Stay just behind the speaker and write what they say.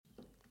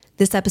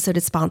This episode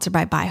is sponsored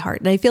by ByHeart,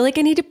 and I feel like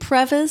I need to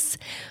preface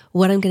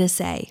what I'm going to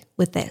say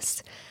with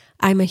this.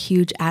 I'm a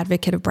huge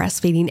advocate of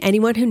breastfeeding.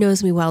 Anyone who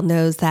knows me well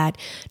knows that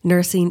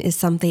nursing is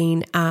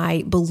something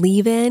I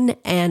believe in,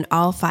 and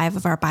all 5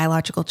 of our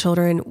biological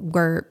children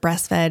were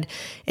breastfed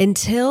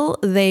until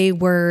they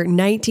were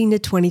 19 to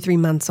 23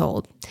 months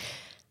old.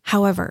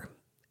 However,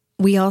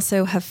 we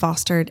also have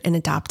fostered and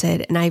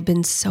adopted, and I've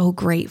been so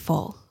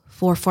grateful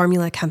for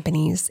formula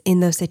companies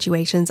in those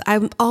situations.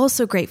 I'm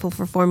also grateful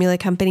for formula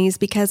companies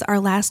because our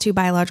last 2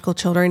 biological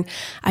children,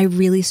 I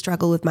really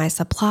struggled with my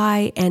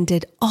supply and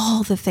did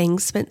all the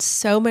things, spent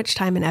so much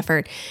time and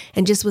effort,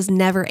 and just was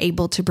never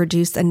able to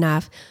produce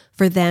enough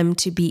for them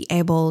to be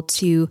able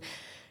to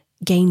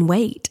gain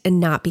weight and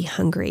not be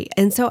hungry.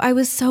 And so I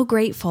was so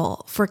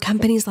grateful for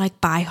companies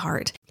like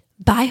ByHeart.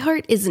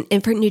 ByHeart is an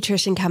infant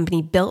nutrition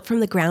company built from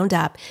the ground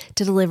up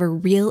to deliver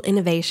real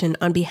innovation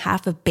on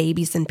behalf of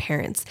babies and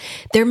parents.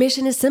 Their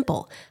mission is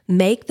simple: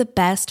 make the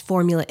best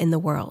formula in the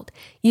world.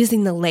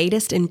 Using the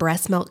latest in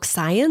breast milk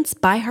science,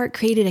 ByHeart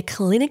created a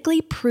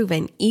clinically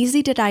proven,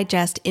 easy to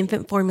digest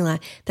infant formula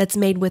that's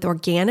made with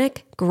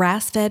organic,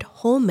 grass-fed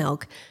whole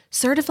milk,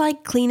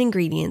 certified clean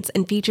ingredients,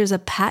 and features a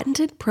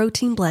patented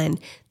protein blend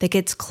that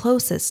gets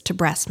closest to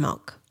breast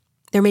milk.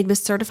 They're made with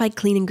certified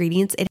clean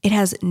ingredients. It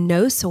has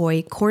no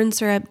soy, corn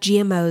syrup,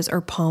 GMOs,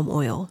 or palm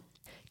oil.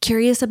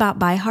 Curious about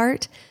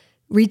ByHeart?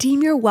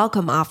 Redeem your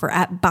welcome offer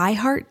at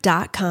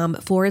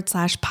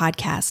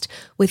byheart.com/podcast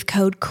with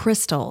code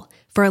CRYSTAL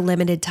for a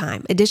limited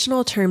time.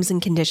 Additional terms and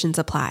conditions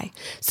apply.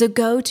 So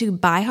go to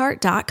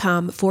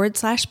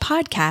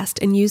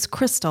byheart.com/podcast and use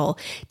CRYSTAL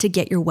to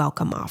get your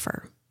welcome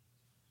offer.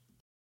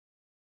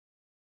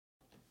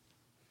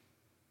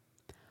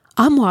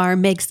 Armoire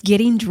makes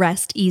getting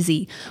dressed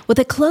easy. With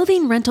a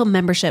clothing rental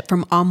membership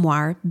from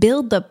Armoire,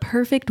 build the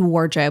perfect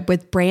wardrobe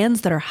with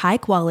brands that are high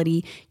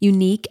quality,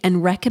 unique,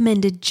 and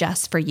recommended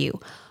just for you.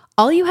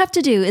 All you have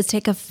to do is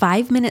take a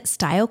 5-minute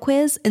style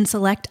quiz and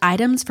select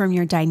items from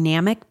your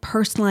dynamic,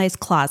 personalized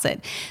closet.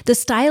 The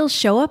styles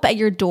show up at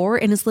your door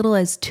in as little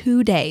as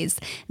 2 days.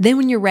 Then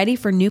when you're ready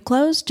for new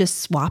clothes, just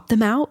swap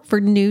them out for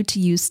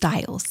new-to-use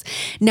styles.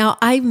 Now,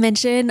 I've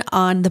mentioned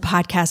on the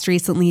podcast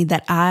recently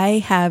that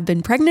I have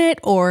been pregnant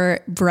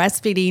or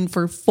breastfeeding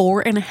for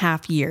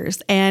 4.5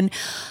 years. And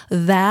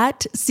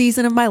that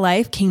season of my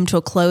life came to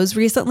a close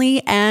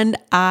recently, and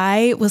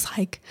I was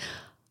like,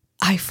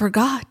 I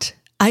forgot.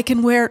 I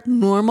can wear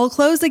normal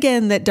clothes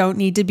again that don't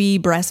need to be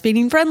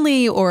breastfeeding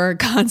friendly or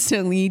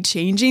constantly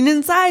changing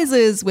in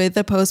sizes with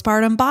a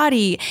postpartum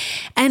body.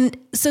 And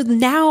so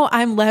now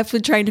I'm left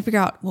with trying to figure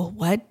out, well,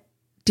 what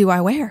do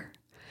I wear?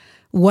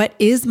 What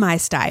is my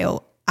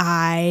style?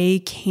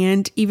 I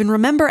can't even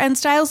remember, and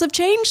styles have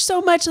changed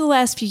so much in the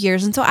last few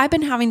years. And so I've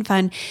been having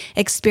fun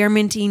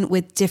experimenting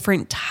with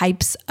different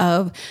types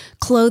of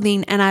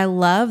clothing. And I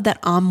love that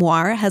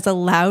Armoire has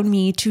allowed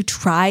me to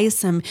try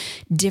some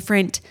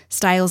different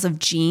styles of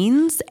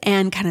jeans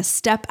and kind of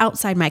step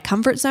outside my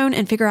comfort zone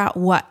and figure out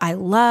what I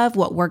love,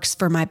 what works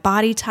for my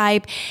body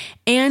type,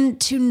 and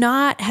to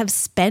not have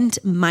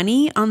spent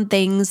money on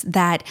things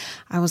that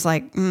I was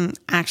like,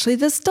 actually,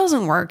 this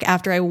doesn't work,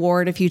 after I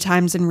wore it a few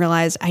times and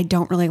realized I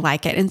don't really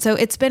like it. And so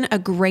it's been a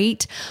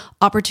great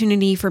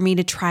opportunity for me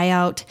to try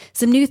out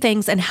some new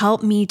things and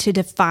help me to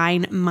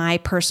define my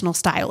personal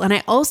style. And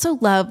I also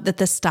love that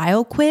the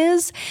style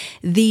quiz,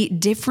 the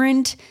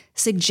different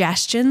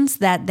suggestions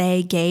that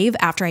they gave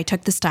after I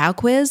took the style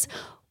quiz,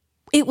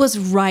 it was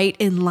right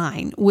in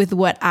line with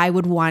what I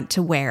would want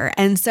to wear.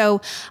 And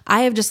so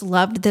I have just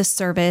loved this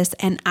service,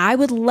 and I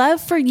would love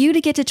for you to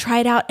get to try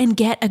it out and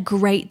get a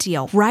great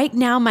deal. Right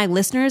now, my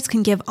listeners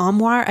can give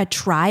Armoire a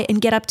try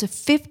and get up to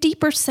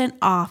 50%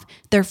 off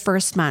their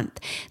first month.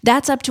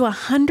 That's up to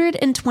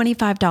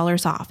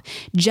 $125 off.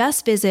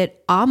 Just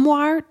visit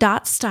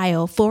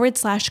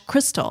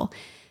armoire.style/crystal.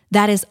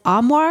 That is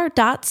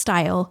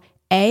armoire.style,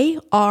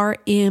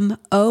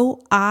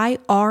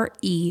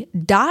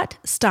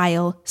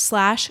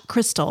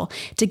 ARMOIRE.style/crystal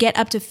to get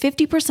up to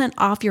 50%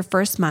 off your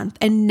first month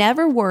and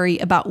never worry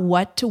about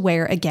what to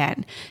wear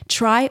again.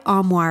 Try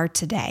Armoire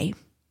today.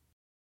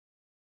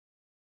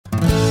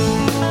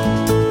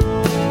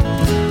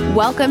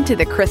 Welcome to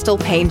the Crystal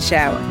Paine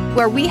Show,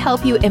 where we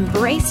help you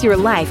embrace your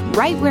life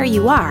right where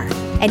you are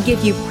and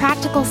give you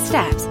practical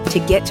steps to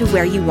get to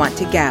where you want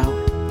to go.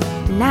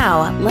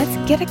 Now, let's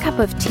get a cup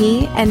of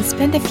tea and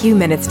spend a few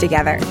minutes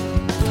together.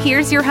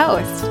 Here's your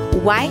host,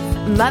 wife,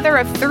 mother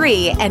of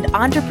 3, and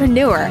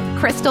entrepreneur,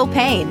 Crystal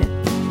Paine.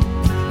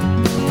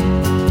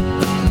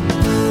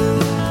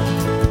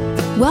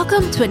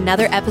 Welcome to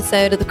another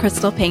episode of the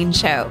Crystal Paine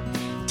Show.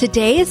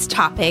 Today's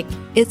topic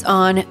is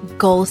on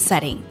goal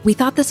setting. We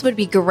thought this would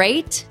be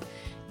great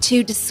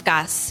to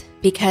discuss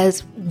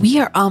because we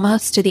are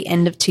almost to the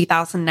end of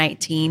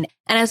 2019.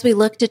 And as we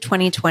look to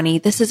 2020,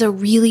 this is a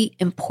really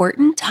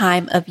important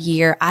time of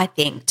year, I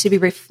think, to be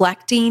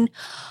reflecting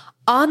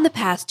on the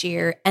past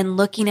year and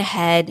looking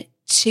ahead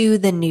to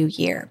the new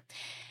year.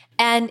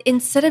 And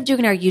instead of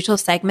doing our usual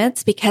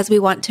segments, because we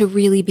want to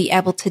really be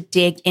able to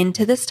dig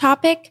into this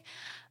topic,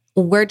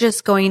 we're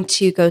just going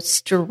to go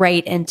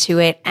straight into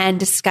it and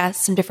discuss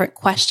some different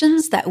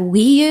questions that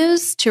we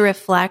use to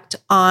reflect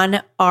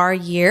on our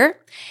year,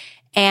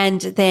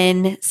 and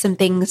then some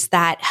things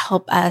that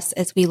help us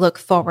as we look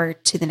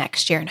forward to the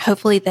next year. And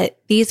hopefully that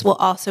these will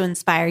also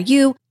inspire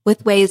you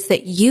with ways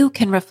that you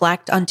can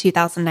reflect on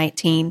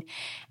 2019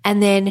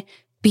 and then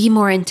be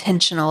more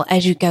intentional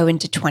as you go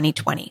into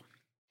 2020.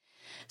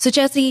 So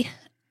Jesse,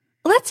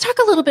 let's talk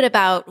a little bit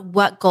about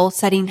what goal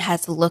setting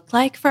has looked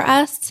like for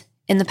us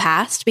in the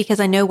past, because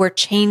I know we're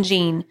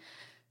changing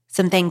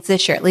some things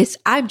this year. At least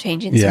I'm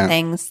changing some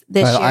things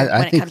this year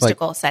when it comes to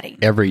goal setting.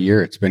 Every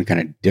year it's been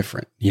kind of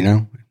different, you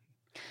know?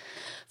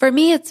 For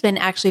me, it's been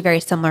actually very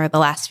similar the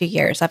last few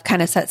years. I've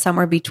kind of set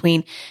somewhere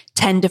between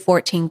 10 to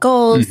 14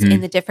 goals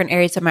in the different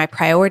areas of my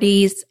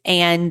priorities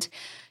and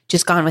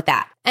just gone with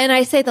that. And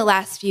I say the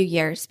last few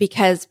years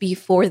because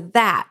before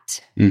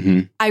that,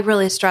 I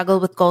really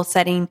struggled with goal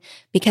setting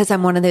because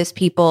I'm one of those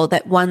people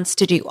that wants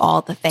to do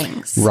all the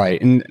things.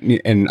 Right.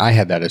 And I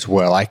had that as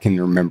well. I can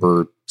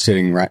remember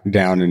sitting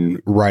down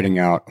and writing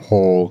out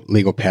whole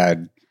legal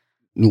pad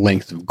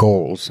length of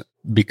goals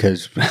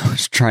because I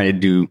was trying to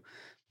do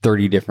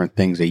 30 different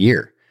things a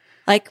year.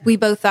 Like we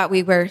both thought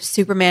we were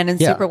Superman and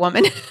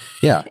Superwoman.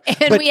 Yeah.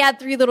 And we had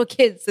 3 little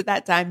kids at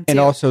that time too. And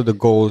also the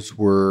goals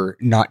were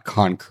not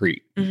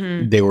concrete.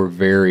 They were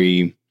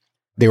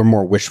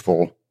more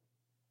wishful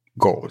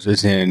goals,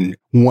 as in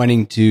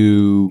wanting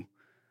to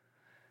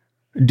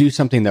do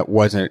something that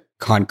wasn't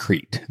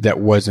concrete, that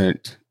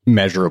wasn't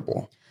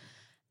measurable.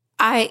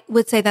 I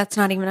would say that's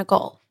not even a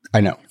goal.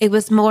 I know. It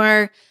was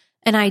more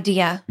an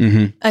idea,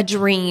 a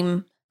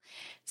dream,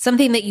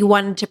 something that you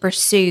wanted to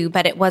pursue,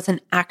 but it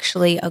wasn't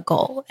actually a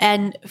goal.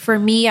 And for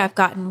me, I've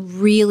gotten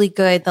really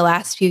good the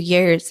last few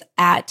years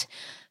at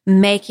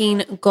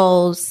making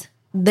goals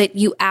that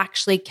you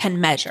actually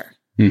can measure.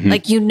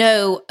 Like,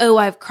 oh,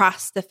 I've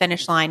crossed the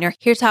finish line, or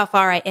here's how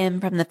far I am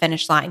from the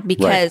finish line,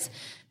 because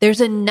there's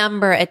a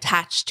number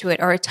attached to it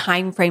or a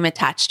time frame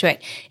attached to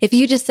it. If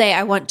you just say,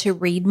 I want to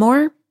read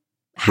more,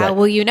 how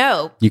will you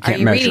know? You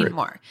can't measure reading it.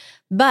 more?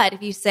 But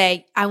if you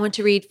say, I want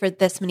to read for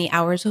this many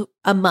hours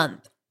a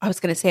month, I was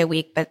going to say a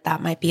week, but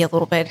that might be a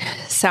little bit,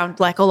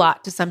 sound like a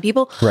lot to some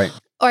people. Right.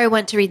 Or I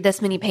want to read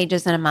this many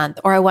pages in a month,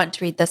 or I want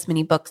to read this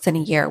many books in a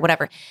year,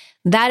 whatever.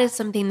 That is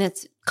something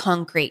that's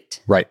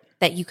concrete. Right.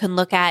 That you can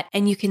look at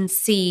and you can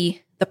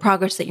see the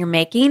progress that you're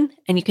making,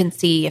 and you can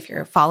see if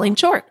you're falling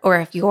short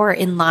or if you're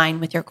in line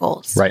with your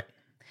goals. Right.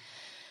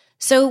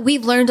 So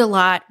we've learned a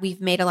lot.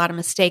 We've made a lot of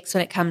mistakes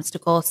when it comes to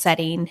goal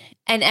setting.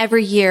 And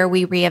every year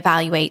we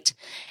reevaluate.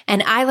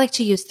 And I like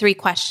to use 3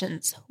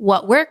 questions.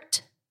 What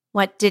worked?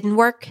 What didn't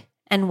work?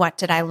 And what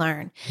did I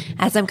learn?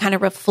 As I'm kind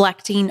of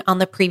reflecting on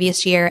the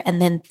previous year and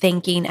then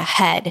thinking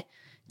ahead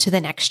to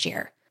the next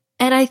year.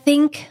 And I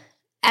think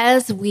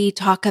as we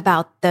talk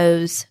about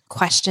those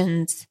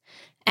questions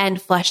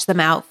and flesh them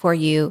out for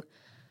you,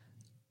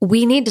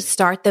 we need to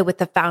start though with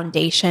the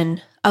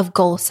foundation of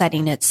goal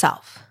setting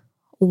itself.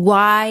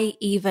 Why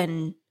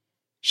even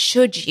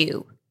should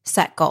you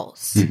set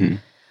goals?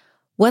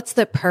 What's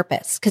the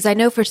purpose? Because I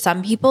know for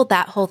some people,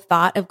 that whole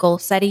thought of goal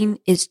setting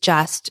is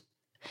just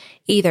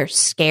either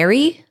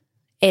scary,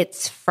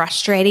 it's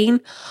frustrating,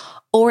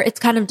 or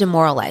it's kind of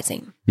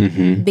demoralizing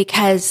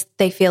because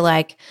they feel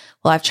like,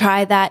 well, I've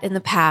tried that in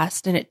the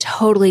past and it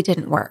totally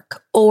didn't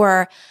work.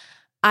 Or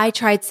I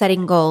tried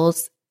setting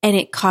goals and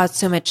it caused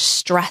so much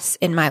stress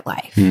in my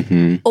life.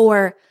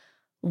 Or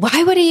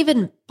why would I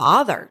even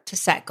bother to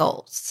set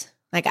goals?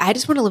 Like, I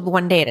just want to live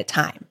one day at a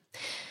time.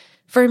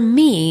 For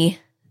me,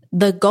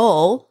 the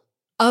goal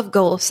of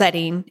goal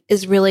setting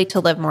is really to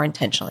live more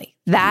intentionally.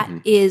 That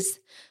is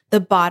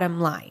the bottom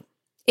line.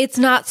 It's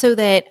not so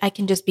that I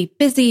can just be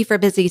busy for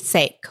busy's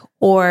sake,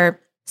 or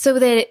so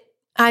that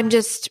I'm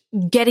just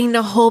getting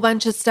a whole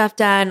bunch of stuff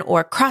done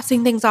or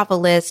crossing things off a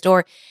list,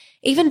 or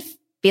even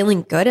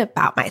feeling good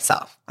about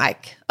myself.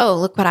 Like, oh,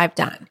 look what I've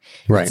done.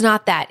 Right. It's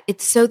not that.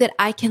 It's so that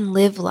I can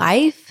live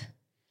life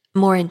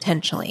more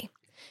intentionally,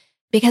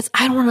 because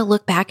I don't want to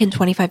look back in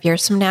 25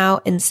 years from now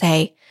and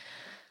say,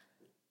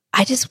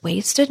 I just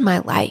wasted my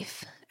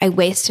life. I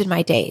wasted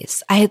my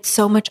days. I had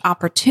so much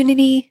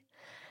opportunity.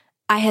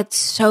 I had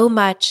so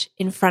much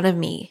in front of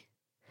me,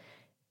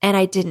 and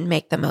I didn't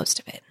make the most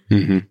of it.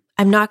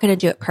 I'm not going to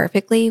do it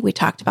perfectly. We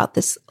talked about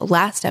this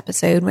last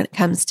episode when it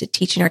comes to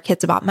teaching our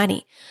kids about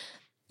money.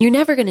 You're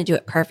never going to do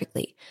it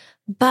perfectly,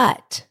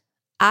 but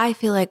I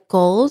feel like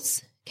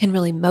goals can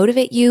really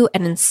motivate you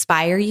and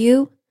inspire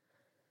you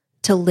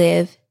to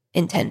live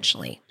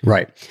intentionally.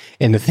 Right.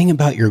 And the thing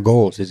about your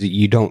goals is that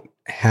you don't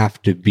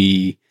have to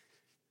be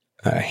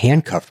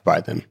handcuffed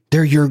by them.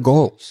 They're your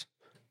goals.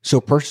 So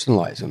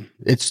personalize them.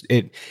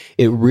 It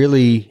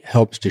really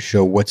helps to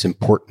show what's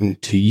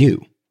important to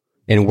you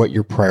and what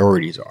your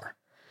priorities are.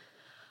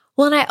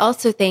 Well, and I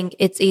also think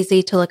it's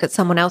easy to look at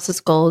someone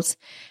else's goals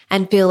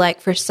and feel like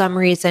for some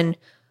reason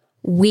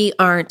we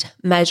aren't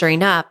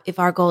measuring up if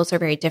our goals are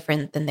very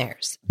different than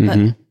theirs.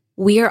 But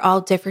we are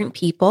all different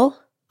people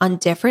on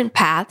different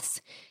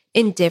paths,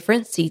 in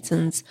different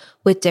seasons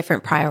with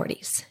different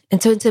priorities.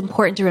 And so it's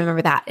important to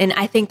remember that. And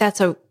I think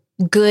that's a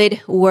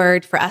good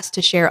word for us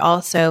to share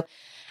also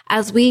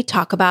as we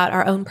talk about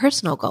our own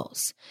personal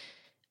goals.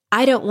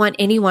 I don't want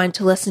anyone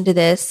to listen to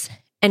this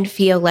and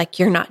feel like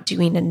you're not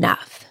doing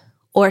enough,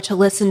 or to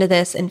listen to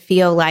this and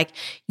feel like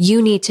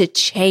you need to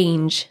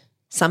change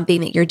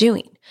something that you're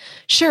doing.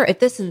 Sure, if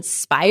this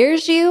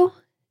inspires you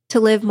to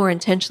live more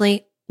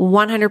intentionally,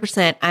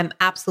 100%, I'm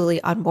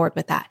absolutely on board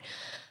with that.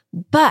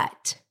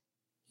 But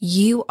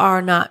you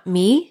are not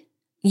me.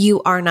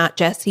 You are not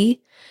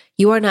Jesse.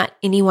 You are not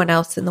anyone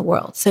else in the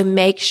world. So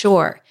make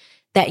sure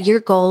that your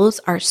goals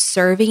are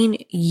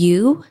serving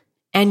you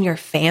and your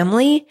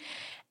family,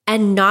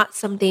 and not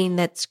something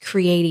that's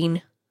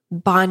creating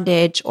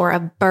bondage or a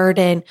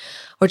burden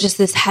or just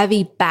this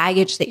heavy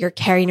baggage that you're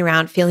carrying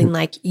around, feeling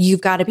like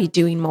you've got to be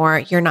doing more,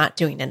 you're not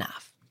doing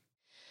enough.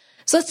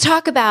 So let's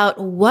talk about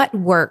what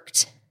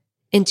worked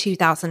in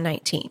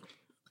 2019.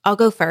 I'll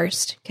go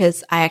first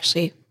because I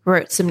actually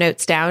wrote some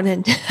notes down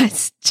and I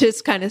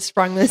just kind of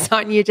sprung this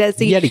on you,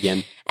 Jesse. Yet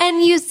again.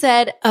 And you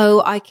said,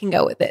 oh, I can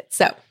go with it.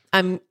 So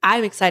I'm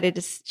excited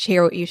to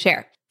share what you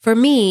share. For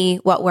me,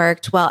 what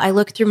worked? Well, I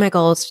looked through my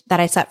goals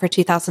that I set for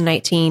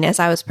 2019 as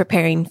I was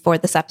preparing for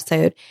this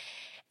episode,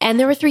 and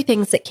there were 3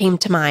 things that came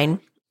to mind.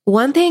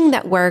 One thing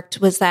that worked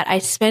was that I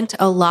spent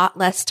a lot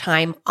less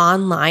time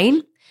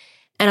online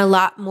and a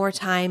lot more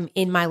time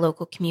in my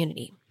local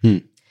community.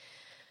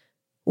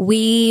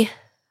 We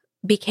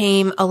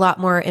became a lot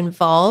more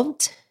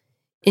involved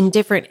in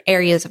different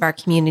areas of our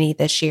community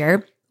this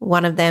year.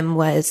 One of them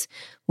was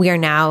we are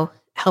now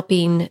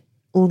helping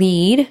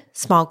lead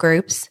small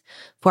groups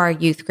for our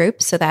youth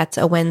group. So that's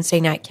a Wednesday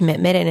night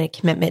commitment and a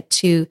commitment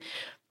to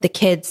the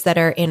kids that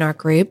are in our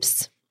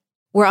groups.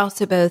 We're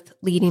also both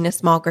leading a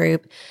small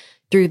group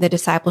through the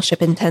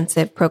Discipleship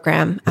Intensive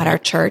program at our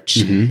church.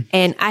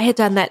 And I had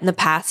done that in the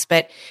past,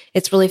 but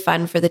it's really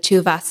fun for the 2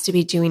 of us to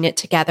be doing it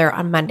together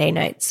on Monday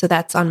nights. So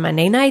that's on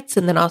Monday nights.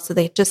 And then also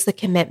just the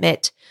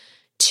commitment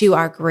to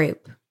our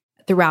group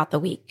throughout the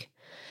week.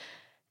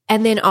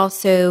 And then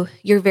also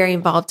you're very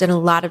involved in a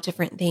lot of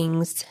different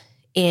things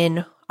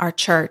in our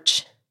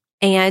church.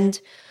 And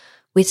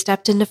we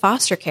stepped into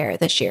foster care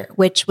this year,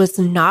 which was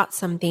not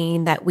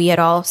something that we at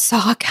all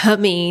saw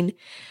coming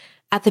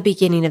at the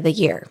beginning of the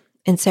year.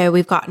 And so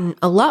we've gotten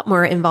a lot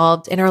more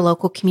involved in our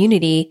local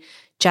community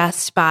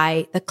just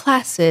by the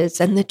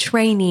classes and the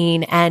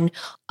training and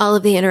all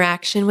of the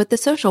interaction with the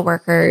social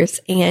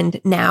workers.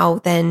 And now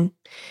then,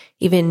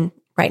 even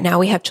right now,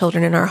 we have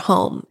children in our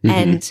home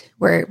and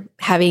we're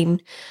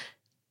having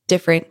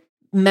different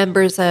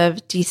members of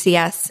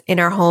DCS in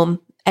our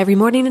home every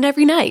morning and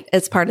every night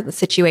as part of the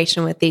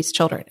situation with these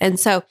children. And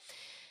so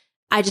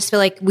I just feel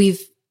like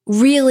we've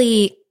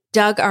really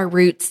dug our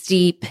roots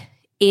deep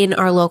in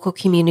our local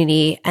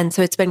community. And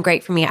so it's been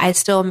great for me. I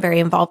still am very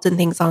involved in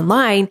things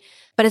online,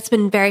 but it's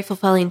been very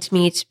fulfilling to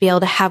me to be able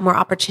to have more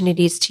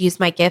opportunities to use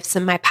my gifts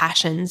and my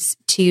passions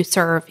to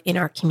serve in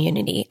our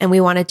community. And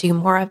we want to do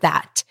more of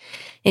that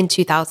in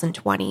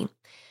 2020.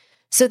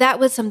 So that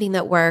was something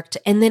that worked.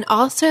 And then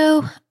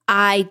also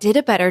I did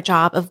a better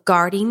job of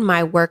guarding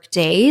my work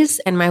days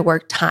and my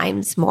work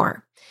times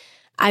more.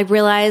 I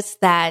realized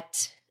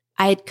that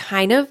I had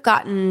kind of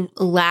gotten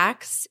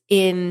lax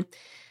in,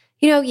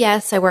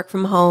 yes, I work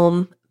from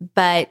home,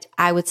 but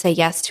I would say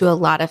yes to a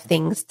lot of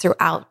things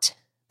throughout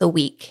the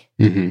week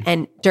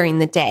and during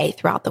the day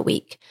throughout the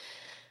week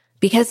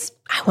because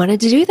I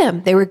wanted to do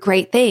them. They were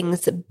great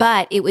things,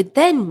 but it would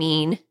then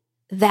mean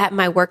that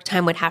my work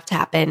time would have to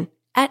happen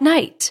at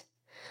night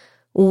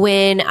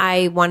when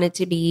I wanted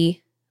to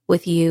be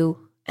with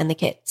you and the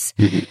kids.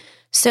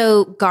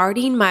 So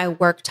guarding my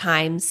work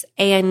times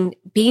and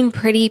being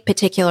pretty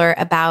particular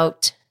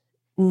about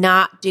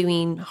not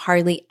doing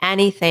hardly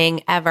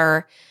anything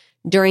ever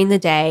during the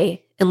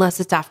day unless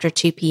it's after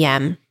 2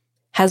 p.m.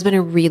 has been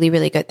a really,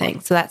 really good thing.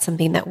 So that's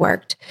something that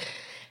worked.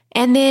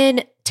 And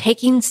then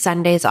taking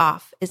Sundays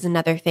off is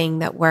another thing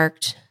that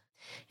worked.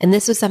 And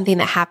this was something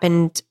that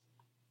happened,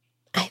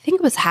 I think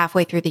it was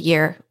halfway through the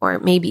year or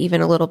maybe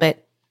even a little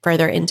bit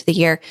further into the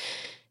year,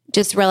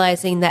 just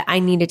realizing that I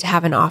needed to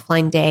have an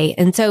offline day.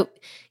 And so,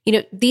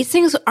 these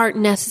things aren't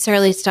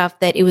necessarily stuff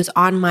that it was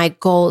on my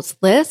goals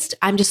list.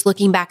 I'm just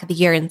looking back at the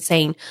year and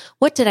saying,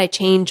 what did I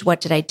change?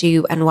 What did I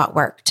do? And what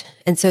worked?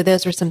 And so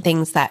those were some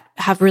things that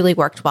have really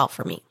worked well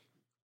for me.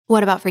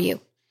 What about for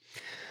you?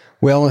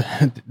 Well,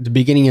 at the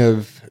beginning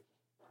of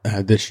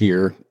this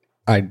year,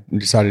 I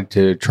decided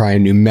to try a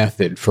new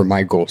method for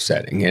my goal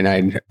setting. And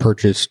I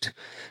purchased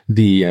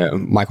the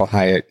Michael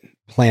Hyatt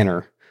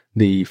planner,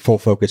 the Full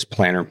Focus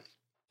Planner.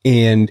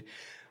 And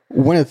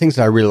one of the things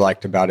that I really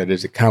liked about it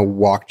is it kind of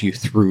walked you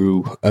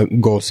through a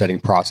goal setting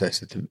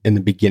process in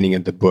the beginning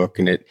of the book.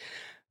 And it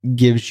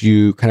gives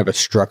you kind of a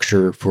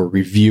structure for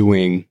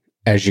reviewing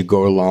as you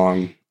go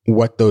along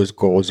what those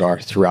goals are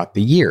throughout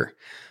the year.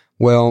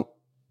 Well,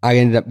 I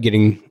ended up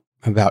getting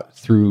about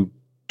through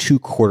 2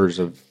 quarters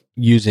of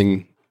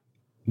using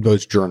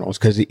those journals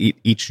because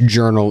each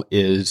journal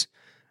is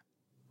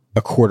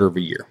a quarter of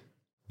a year.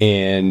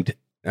 And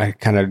I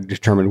kind of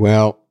determined,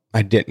 well,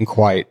 I didn't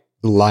quite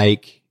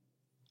like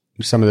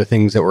some of the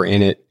things that were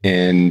in it,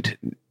 and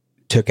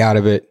took out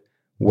of it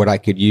what I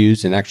could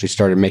use, and actually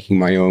started making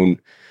my own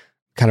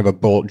kind of a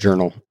bullet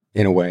journal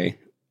in a way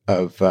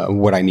of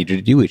what I needed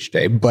to do each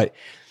day. But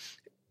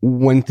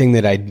one thing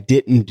that I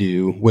didn't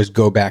do was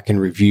go back and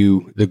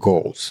review the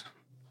goals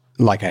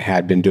like I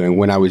had been doing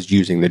when I was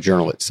using the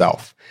journal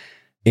itself.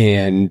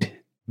 And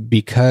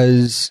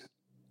because,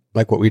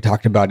 like what we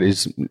talked about,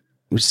 is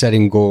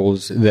setting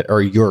goals that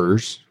are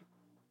yours,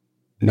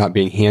 not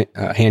being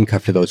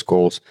handcuffed to those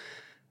goals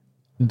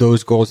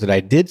that I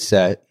did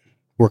set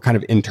were kind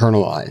of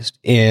internalized.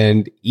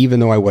 And even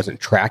though I wasn't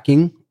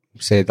tracking,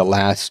 say, the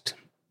last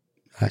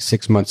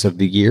 6 months of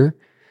the year,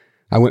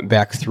 I went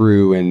back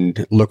through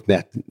and looked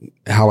at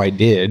how I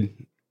did,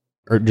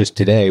 or just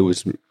today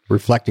was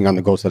reflecting on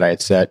the goals that I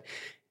had set.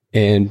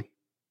 And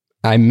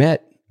I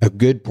met a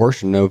good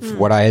portion of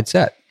what I had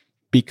set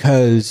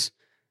because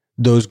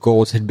those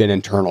goals had been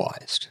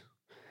internalized.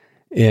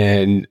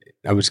 And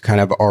I was kind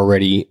of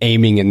already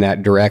aiming in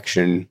that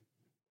direction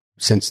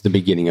since the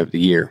beginning of the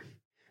year.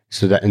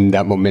 So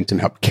that momentum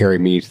helped carry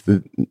me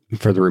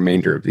for the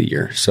remainder of the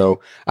year.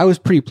 So I was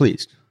pretty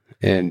pleased.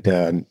 And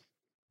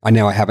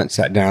I haven't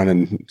sat down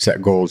and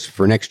set goals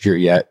for next year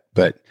yet,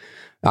 but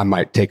I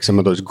might take some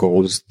of those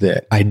goals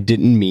that I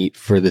didn't meet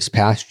for this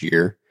past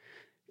year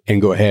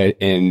and go ahead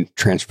and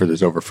transfer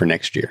those over for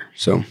next year.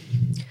 So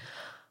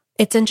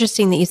it's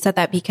interesting that you said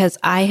that, because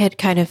I had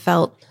kind of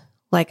felt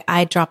like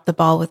I dropped the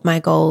ball with my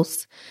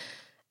goals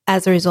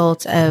as a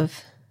result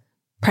of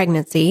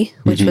pregnancy,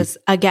 which was,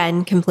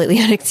 again, completely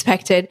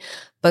unexpected.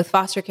 Both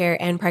foster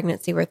care and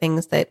pregnancy were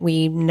things that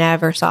we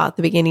never saw at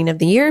the beginning of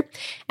the year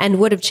and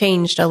would have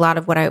changed a lot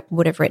of what I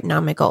would have written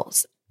on my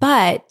goals.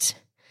 But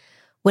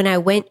when I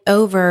went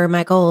over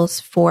my goals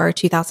for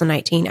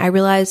 2019, I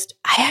realized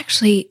I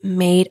actually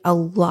made a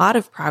lot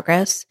of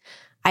progress.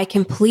 I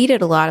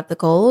completed a lot of the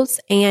goals,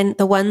 and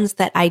the ones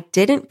that I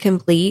didn't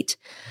complete,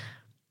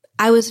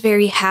 I was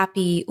very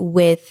happy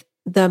with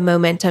the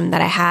momentum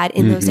that I had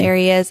in those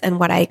areas and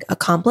what I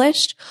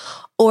accomplished.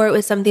 Or it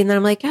was something that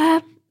I'm like,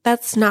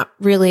 that's not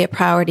really a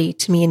priority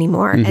to me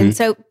anymore. And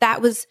so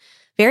that was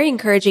very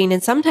encouraging.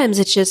 And sometimes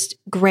it's just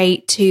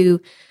great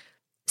to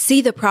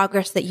see the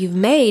progress that you've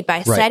made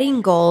by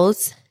setting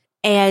goals,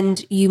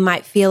 and you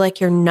might feel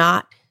like you're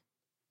not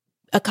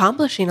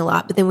accomplishing a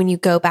lot. But then when you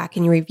go back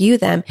and you review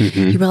them,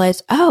 you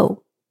realize,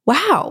 oh,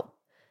 wow,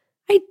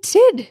 I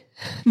did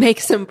make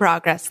some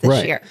progress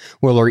this year.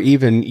 Well, or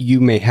even you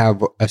may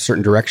have a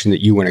certain direction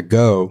that you want to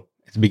go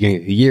at the beginning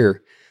of the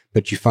year,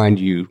 but you find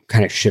you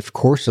kind of shift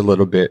course a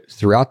little bit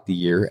throughout the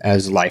year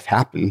as life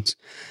happens,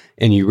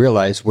 and you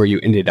realize where you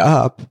ended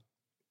up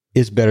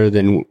is better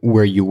than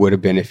where you would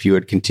have been if you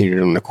had continued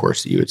on the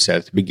course that you had set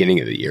at the beginning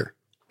of the year.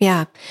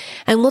 Yeah.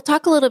 And we'll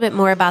talk a little bit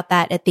more about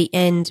that at the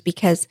end,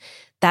 because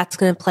that's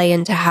going to play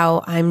into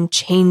how I'm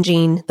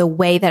changing the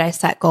way that I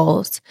set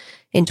goals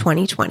in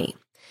 2020.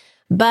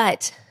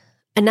 But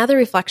another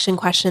reflection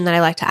question that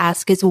I like to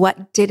ask is,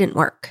 what didn't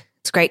work?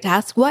 It's great to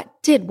ask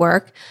what did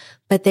work,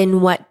 but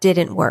then what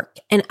didn't work?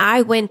 And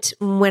I went,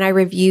 when I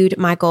reviewed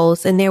my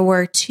goals, and there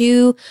were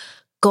 2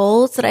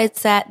 goals that I'd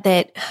set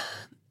that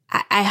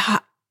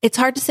it's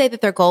hard to say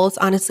that they're goals,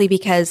 honestly,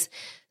 because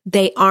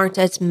they aren't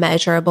as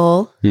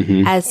measurable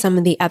as some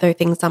of the other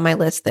things on my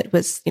list that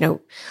was,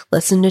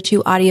 listen to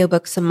 2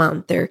 audiobooks a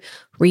month or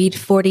read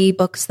 40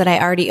 books that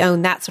I already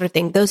own, that sort of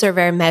thing. Those are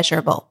very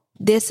measurable.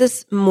 This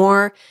is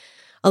more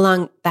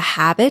along the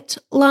habit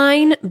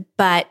line,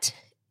 but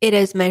it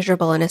is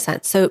measurable in a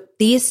sense. So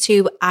these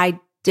 2 I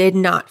did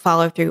not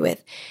follow through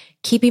with.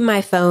 Keeping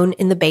my phone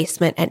in the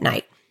basement at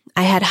night.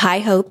 I had high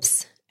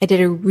hopes. I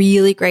did a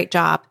really great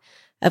job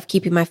of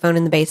keeping my phone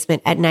in the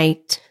basement at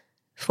night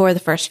for the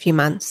first few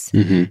months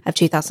of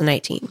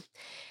 2019.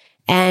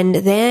 And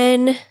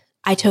then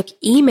I took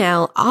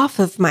email off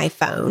of my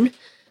phone,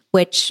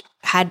 which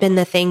had been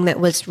the thing that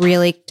was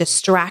really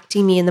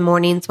distracting me in the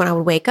mornings when I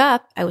would wake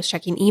up. I was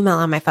checking email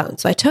on my phone.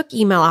 So I took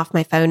email off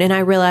my phone, and I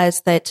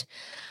realized that,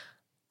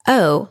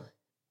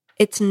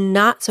 it's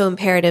not so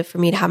imperative for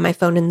me to have my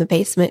phone in the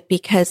basement,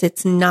 because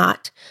it's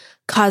not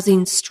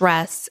causing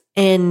stress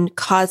and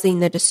causing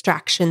the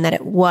distraction that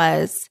it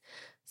was,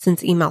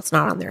 since email's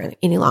not on there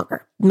any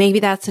longer. Maybe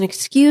that's an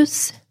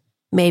excuse.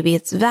 Maybe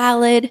it's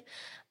valid.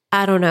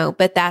 I don't know.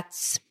 But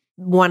that's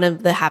one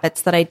of the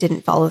habits that I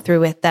didn't follow through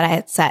with that I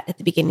had set at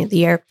the beginning of the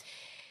year.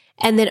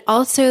 And then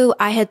also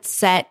I had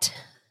set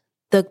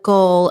the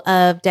goal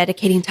of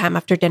dedicating time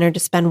after dinner to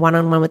spend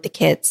one-on-one with the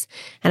kids.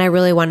 And I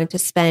really wanted to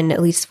spend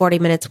at least 40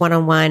 minutes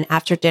one-on-one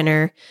after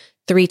dinner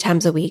 3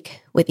 times a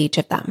week with each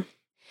of them.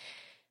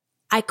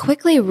 I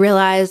quickly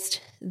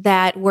realized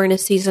that we're in a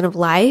season of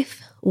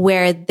life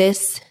where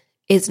this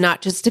is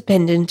not just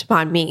dependent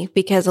upon me,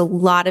 because a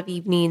lot of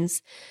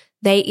evenings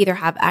they either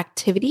have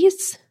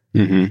activities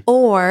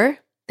or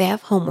they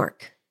have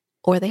homework,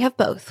 or they have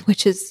both,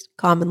 which is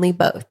commonly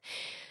both.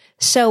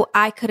 So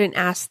I couldn't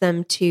ask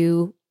them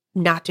to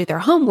not do their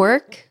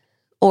homework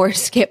or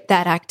skip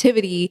that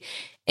activity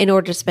in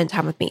order to spend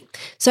time with me.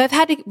 So I've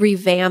had to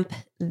revamp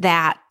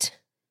that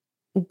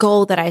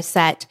goal that I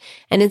set,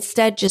 and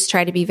instead just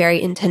try to be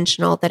very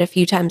intentional that a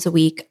few times a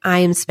week I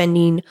am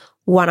spending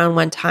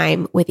one-on-one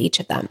time with each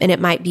of them. And it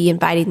might be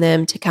inviting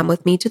them to come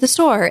with me to the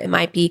store. It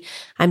might be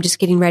I'm just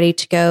getting ready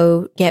to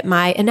go get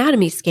my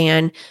anatomy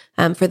scan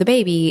for the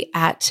baby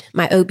at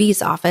my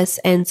OB's office.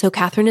 And so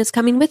Catherine is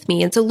coming with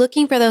me. And so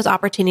looking for those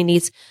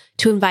opportunities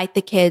to invite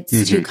the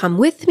kids to come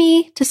with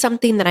me to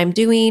something that I'm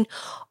doing,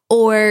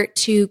 or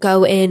to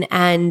go in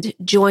and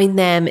join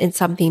them in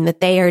something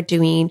that they are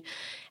doing.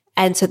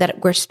 And so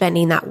that we're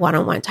spending that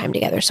one-on-one time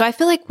together. So I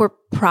feel like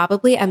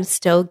I'm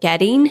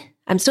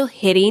still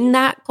hitting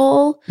that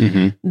goal,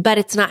 but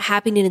it's not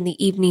happening in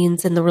the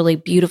evenings in the really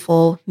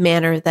beautiful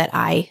manner that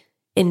I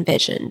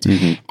envisioned.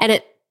 And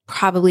it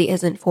probably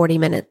isn't 40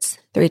 minutes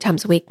 3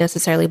 times a week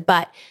necessarily,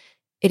 but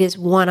it is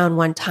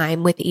one-on-one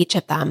time with each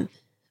of them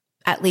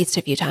at least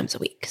a few times a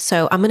week.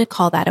 So I'm going to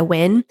call that a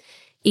win,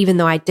 even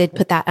though I did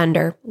put that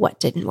under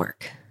what didn't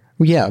work.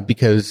 Yeah,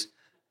 because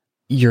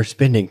you're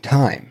spending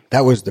time.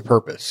 That was the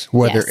purpose.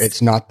 Whether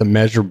it's not the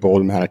measurable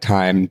amount of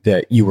time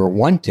that you were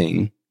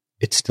wanting,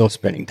 it's still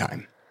spending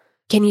time.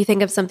 Can you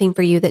think of something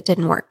for you that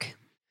didn't work?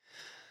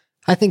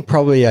 I think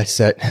probably I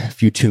set a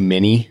few too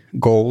many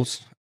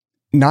goals.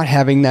 Not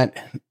having that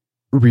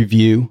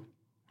review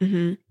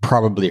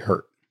probably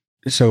hurt.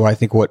 So I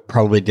think what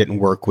probably didn't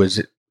work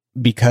was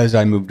because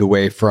I moved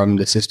away from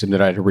the system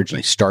that I'd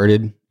originally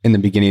started in the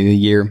beginning of the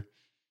year,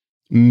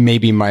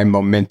 maybe my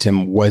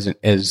momentum wasn't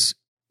as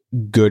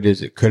good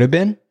as it could have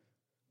been,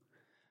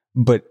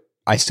 but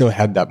I still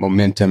had that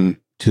momentum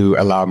to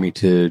allow me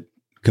to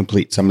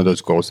complete some of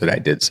those goals that I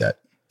did set.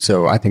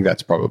 So I think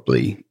that's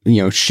probably,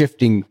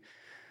 shifting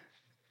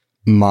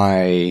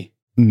my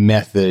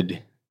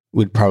method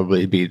would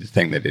probably be the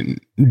thing that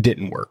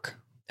didn't work.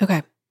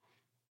 Okay.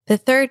 The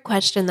third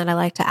question that I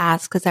like to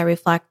ask as I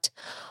reflect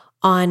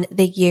on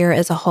the year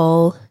as a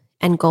whole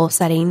and goal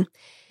setting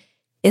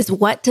is,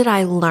 what did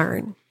I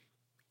learn?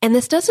 And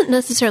this doesn't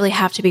necessarily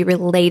have to be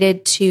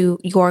related to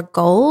your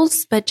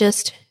goals, but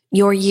just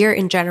your year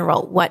in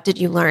general. What did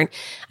you learn?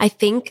 I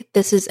think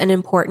this is an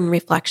important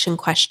reflection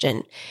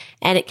question,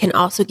 and it can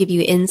also give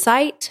you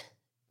insight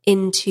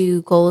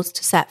into goals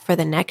to set for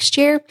the next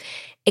year.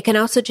 It can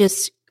also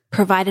just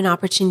provide an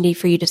opportunity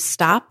for you to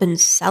stop and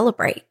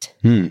celebrate.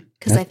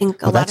 Because I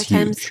think a lot of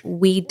times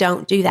we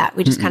don't do that.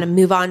 We just kind of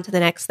move on to the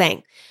next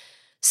thing.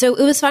 So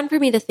it was fun for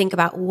me to think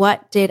about,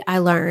 what did I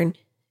learn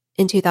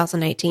in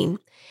 2019?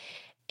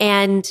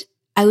 And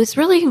I was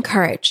really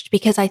encouraged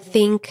because I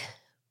think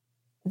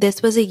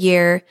this was a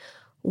year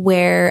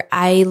where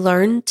I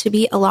learned to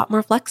be a lot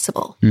more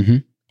flexible.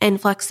 And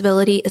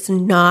flexibility is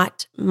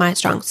not my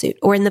strong suit,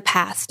 or in the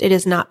past, it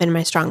has not been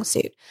my strong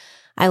suit.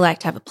 I like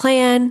to have a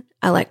plan.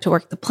 I like to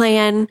work the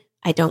plan.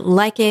 I don't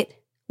like it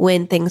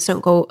when things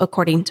don't go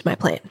according to my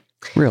plan.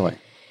 Really?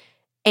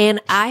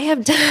 And I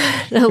have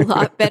done a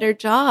lot better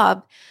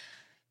job,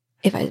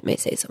 if I may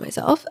say so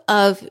myself,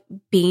 of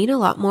being a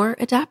lot more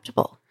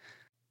adaptable.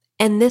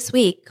 And this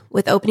week,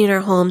 with opening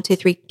our home to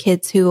 3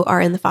 kids who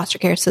are in the foster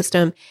care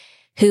system,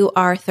 who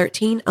are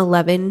 13,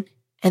 11,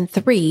 and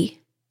 3,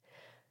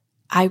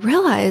 I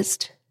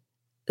realized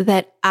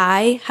that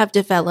I have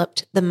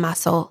developed the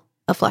muscle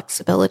of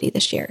flexibility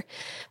this year,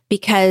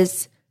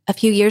 because a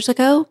few years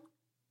ago,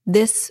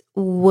 this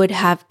would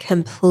have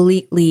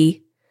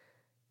completely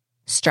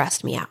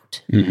stressed me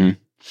out.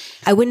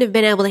 I wouldn't have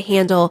been able to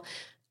handle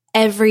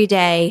every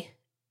day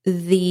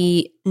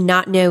the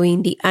not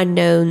knowing, the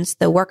unknowns,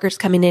 the workers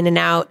coming in and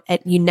out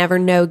at you never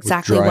know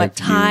exactly what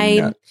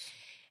time,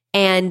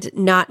 and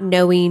not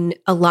knowing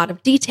a lot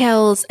of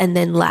details, and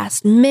then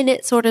last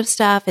minute sort of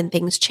stuff and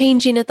things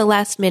changing at the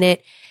last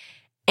minute,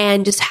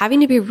 and just having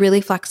to be really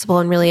flexible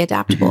and really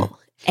adaptable.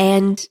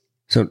 And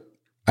so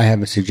I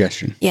have a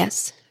suggestion.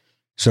 Yes.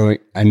 So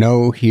I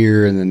know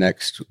here in the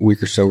next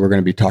week or so, we're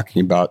going to be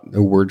talking about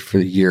the word for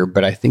the year,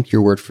 but I think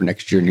your word for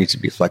next year needs to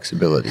be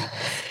flexibility.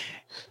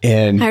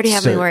 And I already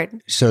have my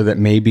word. So that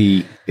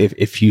maybe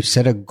if you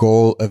set a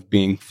goal of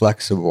being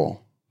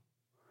flexible,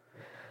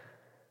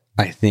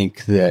 I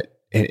think that,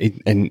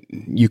 and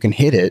you can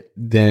hit it,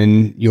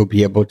 then you'll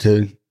be able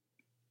to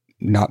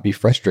not be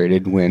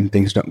frustrated when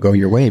things don't go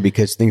your way,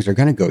 because things are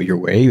going to go your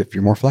way if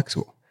you're more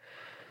flexible.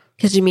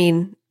 Because you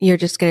mean you're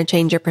just going to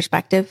change your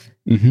perspective?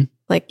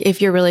 Like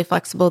if you're really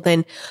flexible,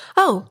 then,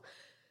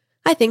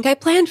 I think I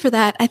planned for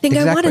that. I think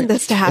I wanted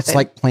this to happen. It's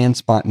like planned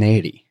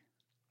spontaneity.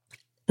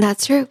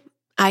 That's true.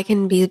 I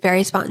can be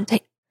very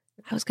spontaneous.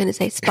 I was going to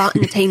say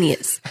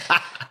spontaneous.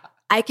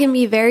 I can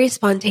be very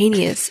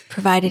spontaneous,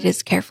 provided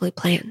it's carefully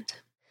planned.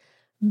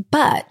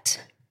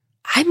 But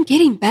I'm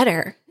getting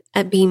better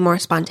at being more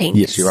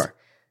spontaneous. Yes, you are.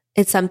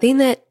 It's something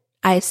that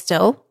I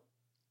still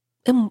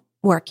am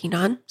working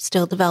on,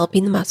 still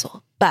developing the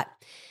muscle. But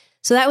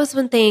so that was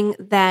one thing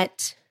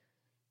that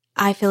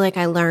I feel like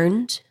I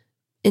learned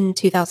in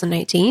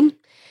 2019.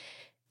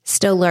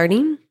 Still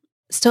learning,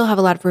 still have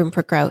a lot of room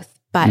for growth,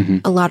 but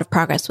a lot of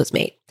progress was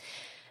made.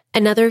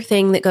 Another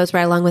thing that goes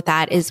right along with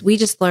that is we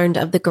just learned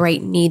of the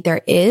great need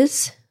there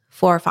is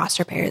for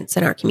foster parents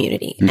in our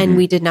community. And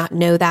we did not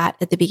know that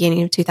at the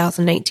beginning of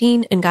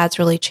 2019. And God's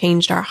really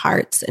changed our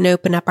hearts and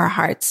opened up our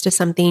hearts to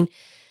something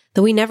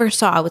that we never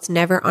saw, was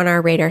never on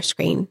our radar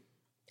screen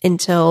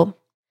until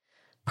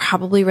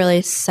probably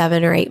really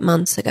 7 or 8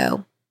 months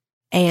ago.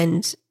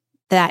 And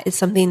that is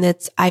something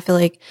that's, I feel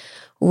like,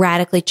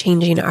 radically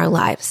changing our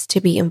lives to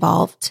be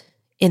involved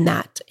in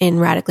that, and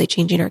radically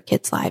changing our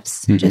kids'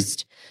 lives,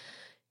 just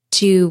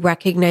to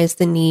recognize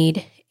the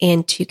need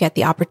and to get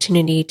the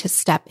opportunity to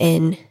step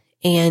in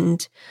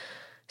and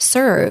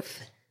serve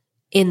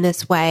in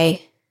this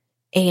way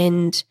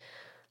and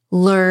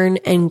learn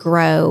and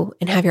grow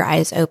and have your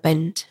eyes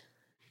opened.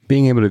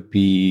 Being able to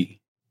be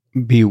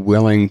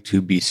willing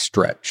to be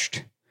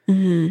stretched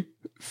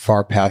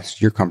far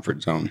past your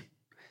comfort zone,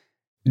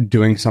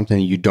 doing something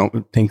you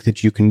don't think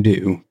that you can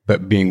do,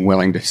 but being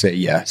willing to say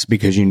yes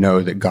because you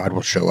know that God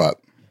will show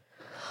up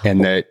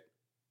and that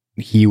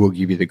He will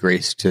give you the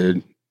grace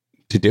to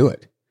do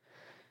it.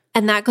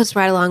 And that goes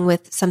right along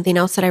with something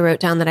else that I wrote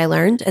down that I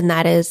learned, and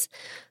that is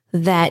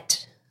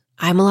that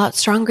I'm a lot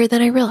stronger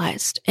than I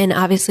realized. And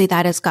obviously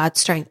that is God's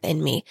strength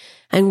in me,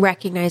 and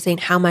recognizing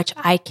how much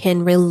I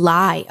can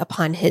rely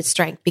upon His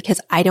strength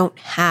because I don't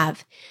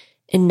have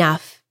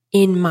enough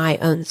in my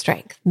own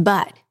strength.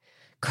 But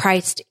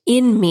Christ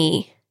in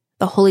me,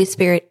 the Holy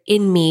Spirit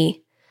in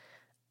me,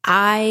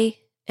 I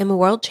am a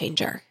world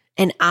changer,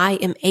 and I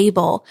am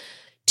able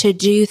to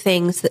do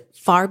things that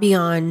far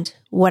beyond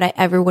what I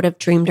ever would have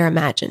dreamed or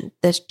imagined.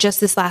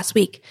 This last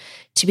week,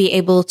 to be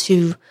able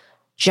to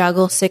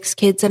juggle 6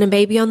 kids and a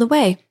baby on the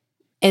way,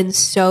 and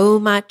so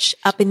much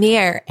up in the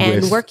air,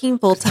 and With working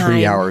full time,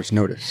 3 hours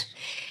notice,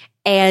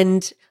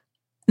 and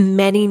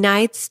many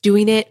nights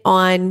doing it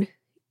on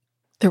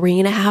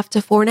 3.5 to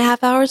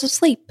 4.5 hours of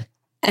sleep,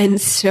 and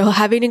still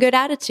having a good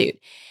attitude.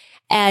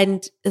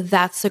 And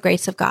that's the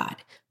grace of God.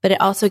 But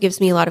it also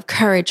gives me a lot of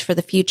courage for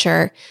the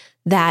future,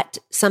 that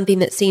something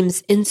that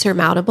seems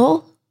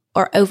insurmountable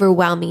or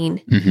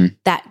overwhelming,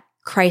 that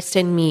Christ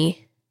in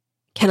me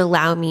can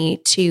allow me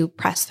to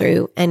press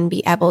through and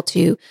be able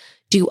to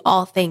do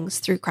all things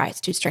through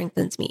Christ who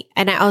strengthens me.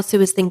 And I also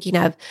was thinking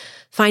of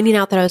finding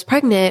out that I was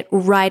pregnant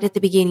right at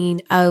the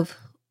beginning of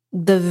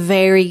the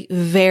very,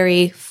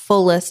 very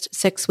fullest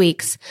 6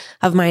 weeks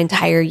of my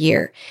entire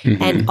year,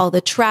 and all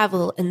the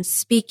travel and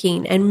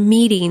speaking and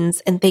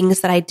meetings and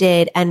things that I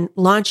did, and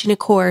launching a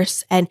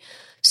course, and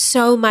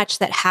so much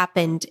that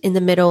happened in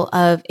the middle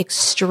of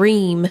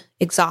extreme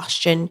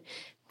exhaustion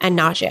and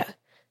nausea.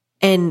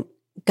 And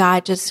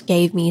God just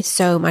gave me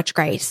so much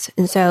grace.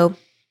 And so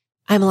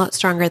I'm a lot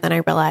stronger than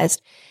I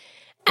realized.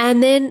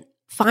 And then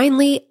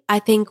finally, I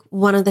think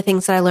one of the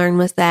things that I learned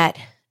was that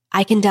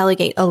I can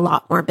delegate a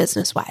lot more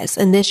business-wise.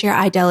 And this year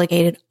I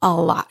delegated a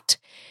lot.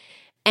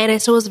 And I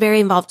still was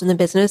very involved in the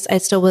business. I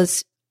still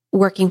was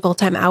working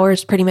full-time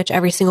hours pretty much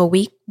every single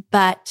week,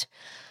 but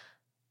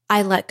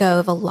I let go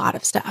of a lot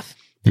of stuff.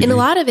 And a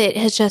lot of it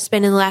has just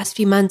been in the last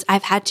few months,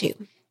 I've had to.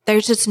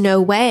 There's just no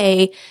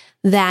way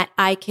that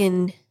I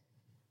can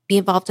be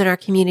involved in our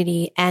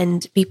community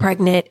and be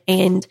pregnant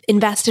and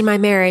invest in my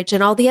marriage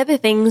and all the other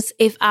things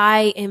if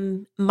I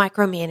am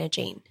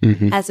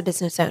micromanaging as a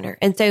business owner.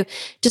 And so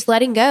just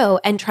letting go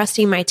and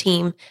trusting my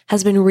team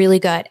has been really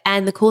good.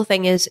 And the cool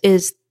thing is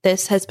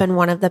this has been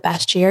one of the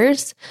best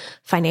years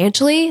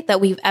financially that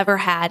we've ever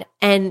had.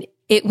 And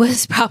it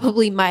was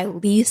probably my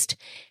least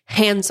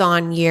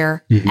hands-on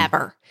year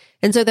ever.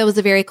 And so that was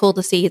very cool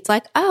to see. It's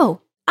like,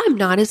 oh, I'm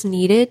not as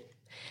needed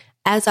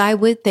as I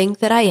would think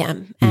that I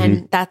am.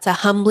 And that's a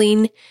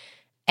humbling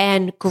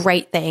and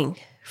great thing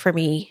for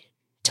me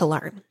to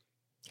learn.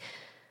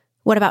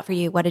 What about for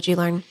you? What did you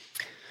learn?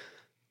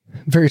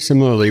 Very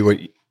similarly,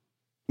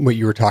 what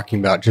you were talking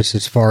about, just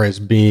as far as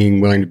being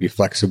willing to be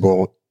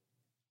flexible,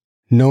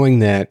 knowing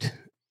that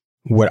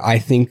what I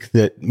think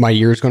that my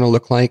year is going to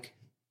look like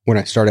when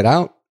I started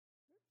out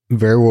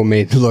very well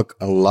may look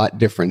a lot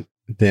different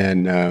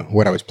than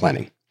what I was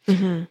planning.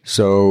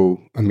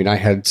 So, I mean, I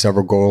had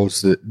several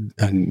goals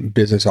and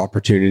business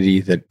opportunity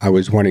that I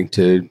was wanting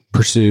to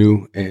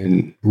pursue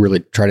and really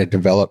try to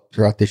develop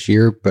throughout this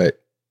year,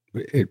 but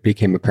it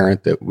became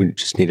apparent that we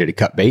just needed to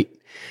cut bait.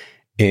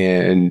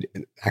 And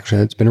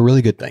actually, that's been a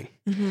really good thing,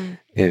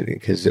 and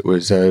because it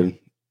was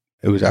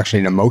actually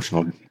an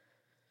emotional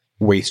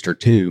waste or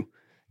two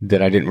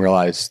that I didn't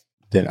realize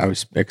that I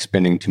was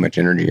expending too much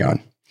energy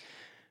on.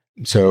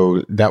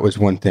 So that was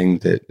one thing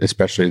that,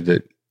 especially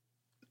that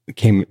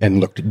came and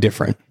looked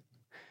different.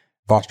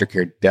 Foster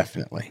care,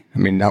 definitely. I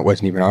mean, that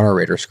wasn't even on our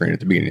radar screen at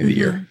the beginning of the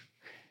year.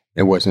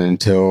 It wasn't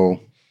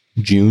until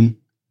June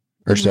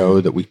or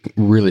so that we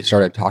really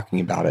started talking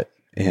about it.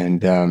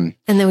 And then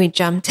we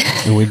jumped in.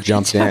 And we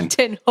jumped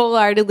in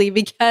wholeheartedly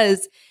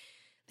because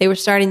they were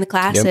starting the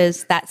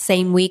classes that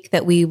same week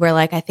that we were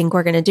like, I think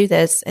we're going to do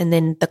this. And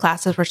then the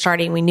classes were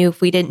starting. We knew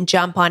if we didn't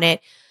jump on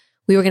it,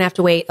 we were going to have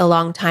to wait a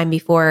long time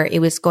before it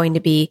was going to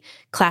be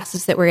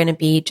classes that were going to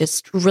be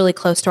just really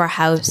close to our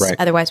house. Right.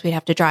 Otherwise, we'd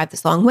have to drive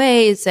this long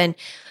ways. And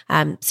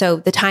so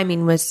the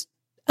timing was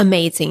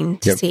amazing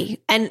to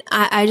see. And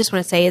I just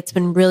want to say it's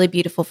been really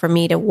beautiful for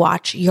me to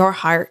watch your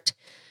heart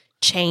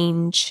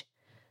change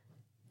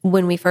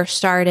when we first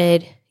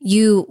started.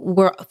 You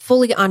were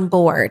fully on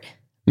board,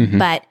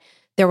 but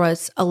there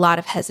was a lot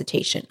of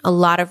hesitation, a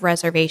lot of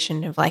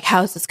reservation of like,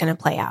 how is this going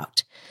to play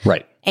out?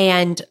 Right.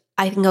 And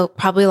I think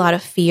probably a lot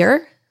of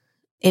fear.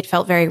 It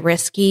felt very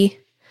risky.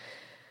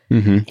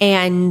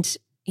 And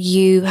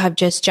you have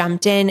just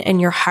jumped in and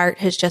your heart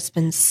has just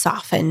been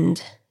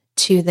softened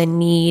to the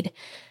need.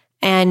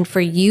 And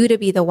for you to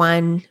be the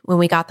one, when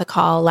we got the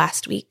call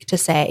last week, to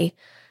say,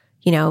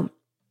 you know,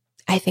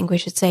 I think we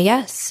should say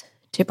yes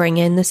to bring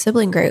in the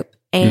sibling group.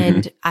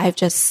 And I've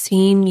just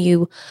seen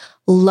you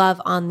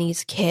love on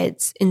these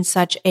kids in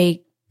such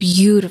a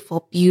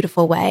beautiful,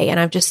 beautiful way. And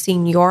I've just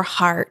seen your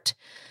heart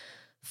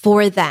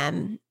for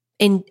them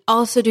and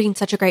also doing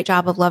such a great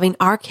job of loving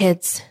our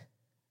kids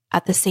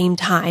at the same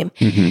time.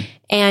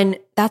 And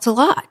that's a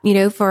lot, you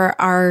know, for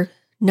our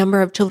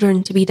number of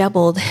children to be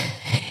doubled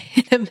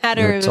in a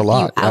matter of a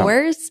few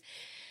hours.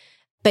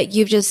 But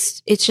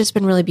it's just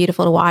been really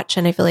beautiful to watch.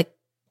 And I feel like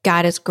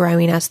God is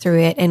growing us through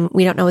it. And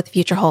we don't know what the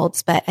future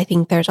holds, but I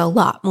think there's a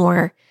lot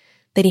more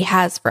that he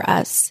has for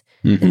us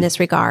in this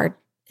regard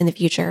in the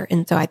future.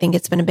 And so I think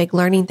it's been a big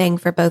learning thing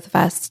for both of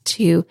us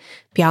to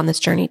be on this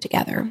journey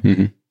together.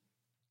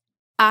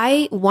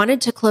 I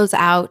wanted to close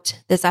out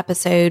this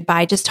episode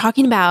by just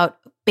talking about,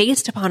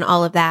 based upon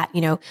all of that, you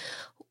know,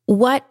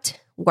 what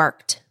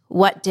worked,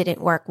 what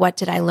didn't work, what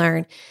did I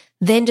learn?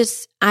 Then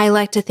I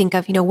like to think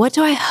of, you know, what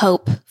do I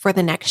hope for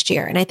the next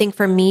year? And I think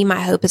for me,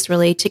 my hope is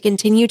really to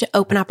continue to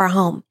open up our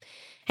home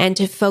and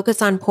to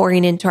focus on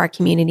pouring into our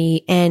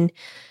community and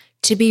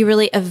to be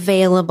really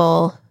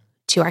available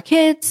to our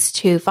kids,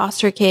 to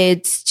foster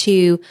kids,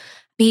 to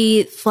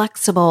be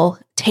flexible,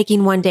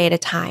 taking one day at a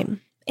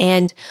time.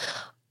 And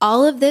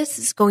all of this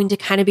is going to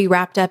kind of be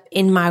wrapped up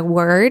in my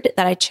word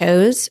that I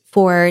chose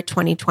for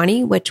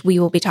 2020, which we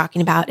will be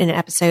talking about in an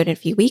episode in a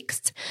few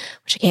weeks,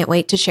 which I can't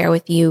wait to share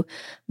with you.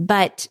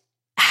 But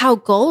how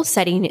goal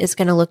setting is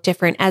going to look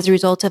different as a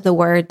result of the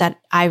word that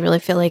I really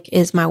feel like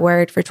is my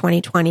word for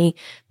 2020,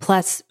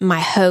 plus my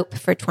hope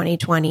for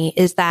 2020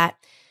 is that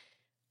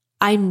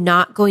I'm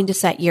not going to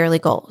set yearly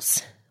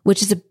goals,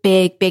 which is a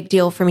big, big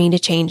deal for me to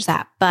change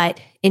that. But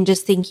in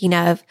just thinking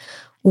of,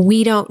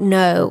 we don't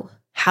know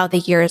how the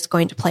year is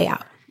going to play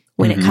out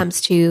when it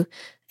comes to,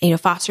 you know,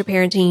 foster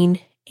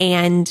parenting,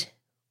 and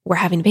we're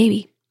having a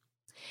baby.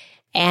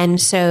 And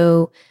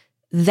so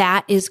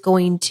that is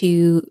going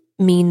to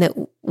mean that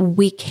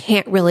we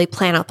can't really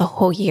plan out the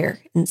whole year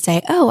and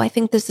say, oh, I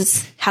think this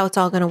is how it's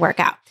all going to work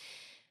out.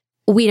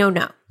 We don't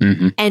know.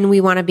 And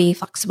we want to be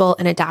flexible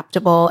and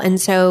adaptable.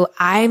 And so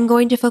I'm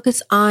going to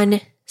focus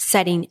on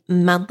setting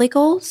monthly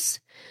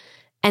goals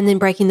and then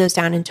breaking those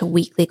down into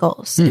weekly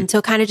goals. And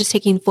so kind of just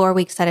taking 4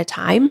 weeks at a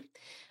time.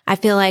 I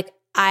feel like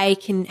I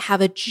can have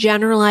a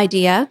general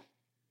idea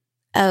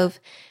of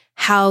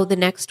how the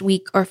next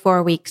week or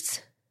 4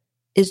 weeks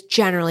is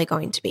generally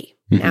going to be.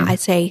 Now, I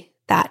say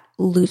that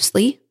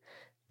loosely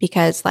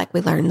because, like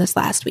we learned this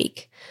last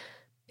week,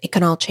 it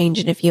can all change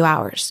in a few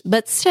hours.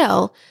 But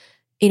still,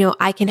 you know,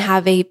 I can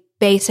have a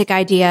basic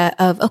idea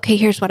of, okay,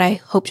 here's what I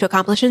hope to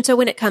accomplish. And so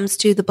when it comes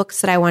to the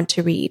books that I want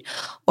to read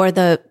or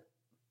the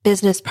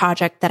business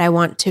project that I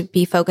want to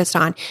be focused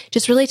on,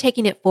 just really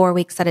taking it 4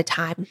 weeks at a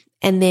time.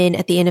 And then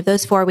at the end of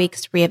those 4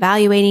 weeks,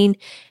 reevaluating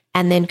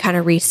and then kind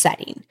of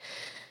resetting.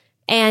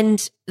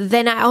 And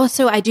then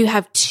I do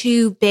have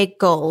 2 big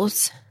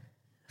goals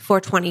for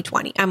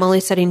 2020. I'm only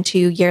setting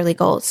 2 yearly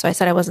goals. So I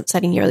said I wasn't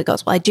setting yearly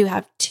goals. Well, I do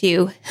have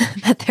 2,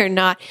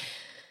 but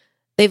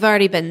they've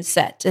already been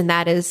set. And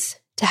that is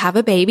to have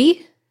a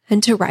baby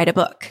and to write a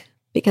book,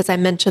 because I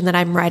mentioned that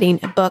I'm writing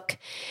a book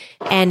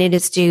and it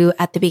is due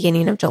at the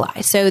beginning of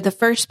July. So the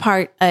first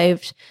part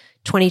of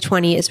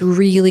 2020 is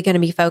really going to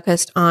be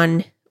focused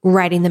on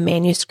writing the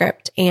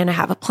manuscript. And I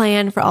have a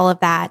plan for all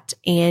of that,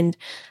 and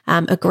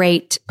a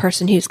great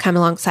person who's come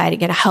alongside and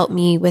going to help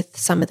me with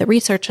some of the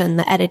research and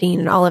the editing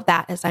and all of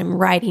that as I'm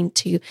writing,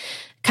 to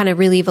kind of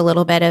relieve a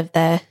little bit of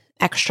the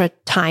extra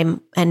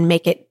time and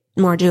make it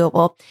more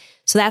doable.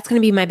 So that's going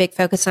to be my big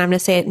focus. And I'm going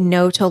to say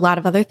no to a lot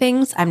of other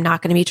things. I'm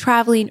not going to be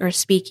traveling or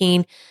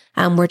speaking.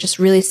 We're just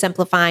really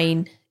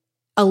simplifying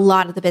a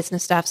lot of the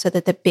business stuff so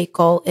that the big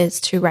goal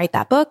is to write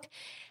that book.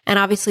 And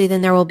obviously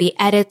then there will be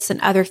edits and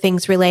other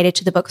things related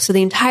to the book. So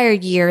the entire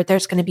year,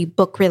 there's going to be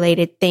book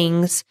related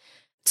things.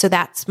 So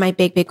that's my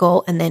big, big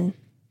goal. And then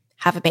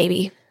have a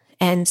baby.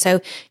 And so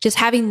just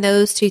having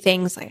those 2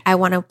 things, like I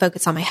want to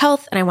focus on my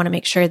health and I want to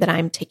make sure that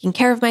I'm taking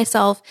care of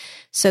myself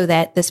so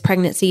that this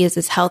pregnancy is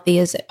as healthy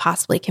as it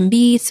possibly can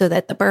be, so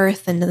that the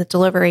birth and the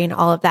delivery and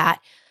all of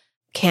that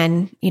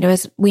can, you know,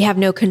 as we have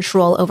no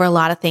control over a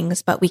lot of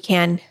things, but we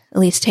can at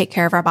least take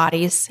care of our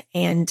bodies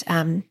and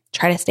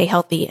try to stay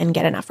healthy and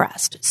get enough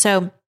rest.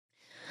 So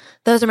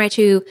those are my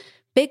 2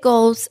 big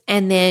goals.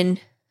 And then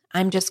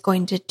I'm just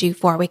going to do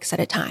 4 weeks at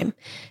a time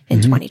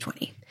in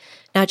 2020.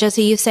 Now,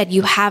 Jesse, you said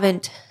you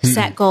haven't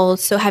set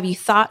goals. So have you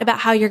thought about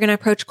how you're going to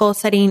approach goal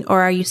setting, or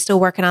are you still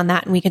working on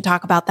that? And we can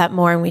talk about that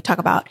more when we talk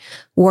about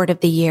word of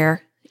the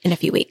year in a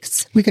few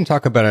weeks. We can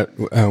talk about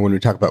it when we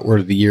talk about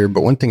Word of the Year.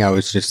 But one thing I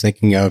was just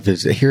thinking of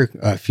is here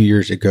a few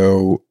years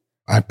ago,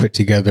 I put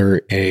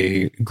together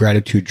a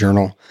gratitude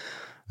journal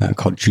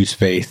called Choose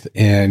Faith.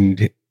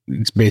 And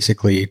it's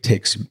basically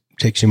takes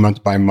you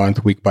month by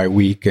month, week by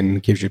week,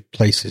 and gives you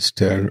places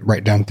to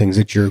write down things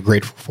that you're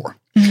grateful for.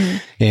 Mm-hmm.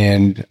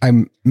 And I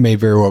may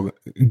very well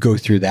go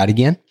through that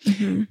again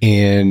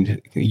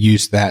and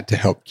use that to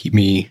help keep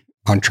me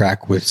on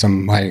track with some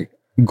of my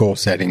goal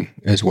setting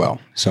as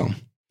well. So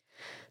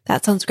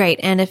that sounds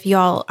great. And if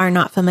y'all are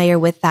not familiar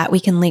with that,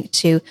 we can link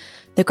to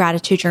the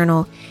gratitude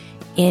journal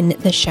in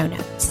the show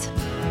notes.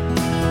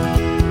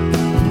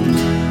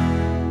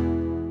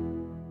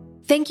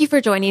 Thank you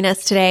for joining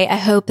us today. I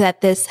hope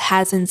that this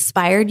has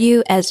inspired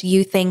you as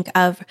you think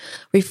of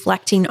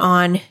reflecting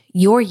on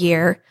your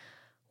year.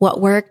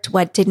 What worked?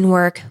 What didn't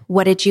work?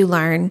 What did you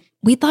learn?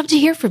 We'd love to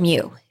hear from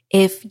you.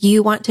 If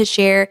you want to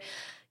share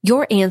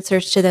your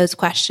answers to those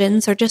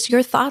questions or just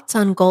your thoughts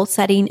on goal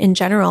setting in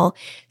general,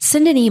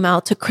 send an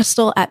email to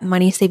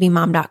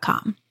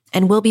crystal@moneysavingmom.com.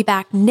 And we'll be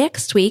back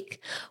next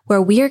week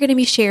where we are going to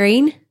be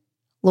sharing,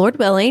 Lord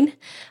willing,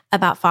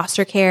 about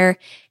foster care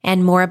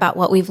and more about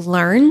what we've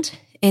learned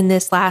in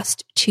this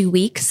last 2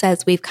 weeks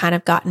as we've kind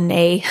of gotten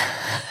a,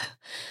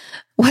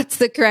 what's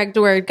the correct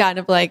word? Kind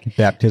of like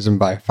baptism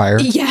by fire.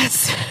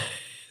 Yes.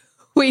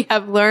 We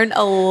have learned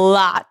a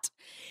lot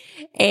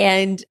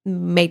and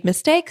made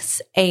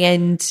mistakes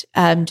and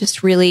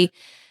just really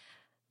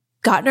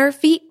gotten our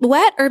feet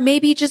wet or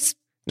maybe just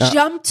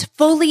jumped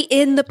fully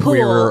in the pool. We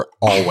were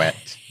all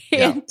wet.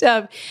 And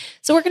so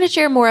we're going to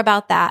share more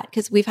about that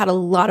because we've had a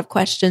lot of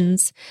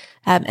questions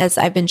as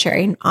I've been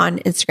sharing on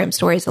Instagram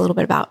stories a little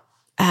bit about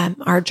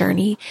our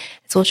journey.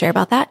 So we'll share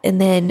about that.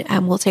 And then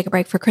we'll take a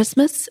break for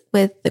Christmas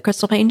with the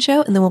Crystal Paine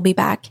Show. And then we'll be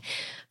back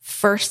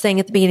first thing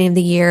at the beginning of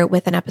the year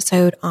with an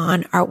episode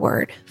on our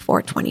word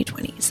for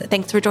 2020. So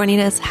thanks for joining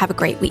us. Have a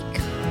great week.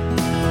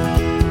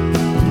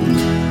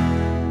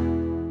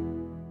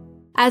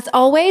 As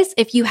always,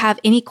 if you have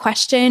any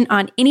question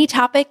on any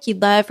topic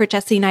you'd love for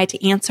Jesse and I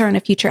to answer on a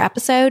future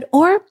episode,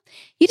 or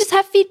you just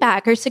have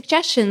feedback or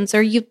suggestions,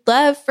 or you'd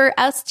love for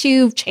us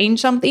to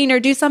change something or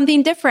do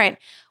something different,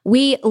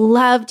 we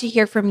love to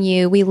hear from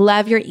you. We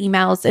love your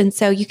emails. And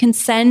so you can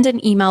send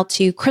an email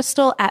to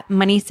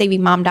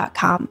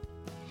crystal@moneysavingmom.com.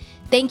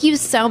 Thank you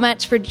so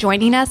much for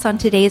joining us on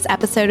today's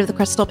episode of The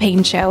Crystal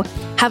Paine Show.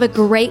 Have a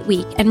great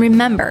week. And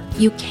remember,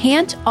 you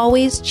can't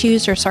always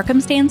choose your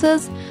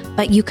circumstances,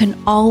 but you can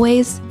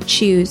always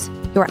choose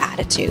your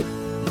attitude.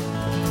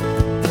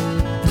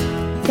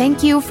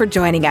 Thank you for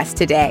joining us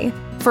today.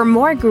 For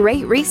more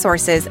great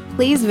resources,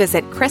 please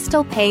visit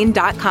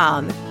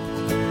crystalpaine.com.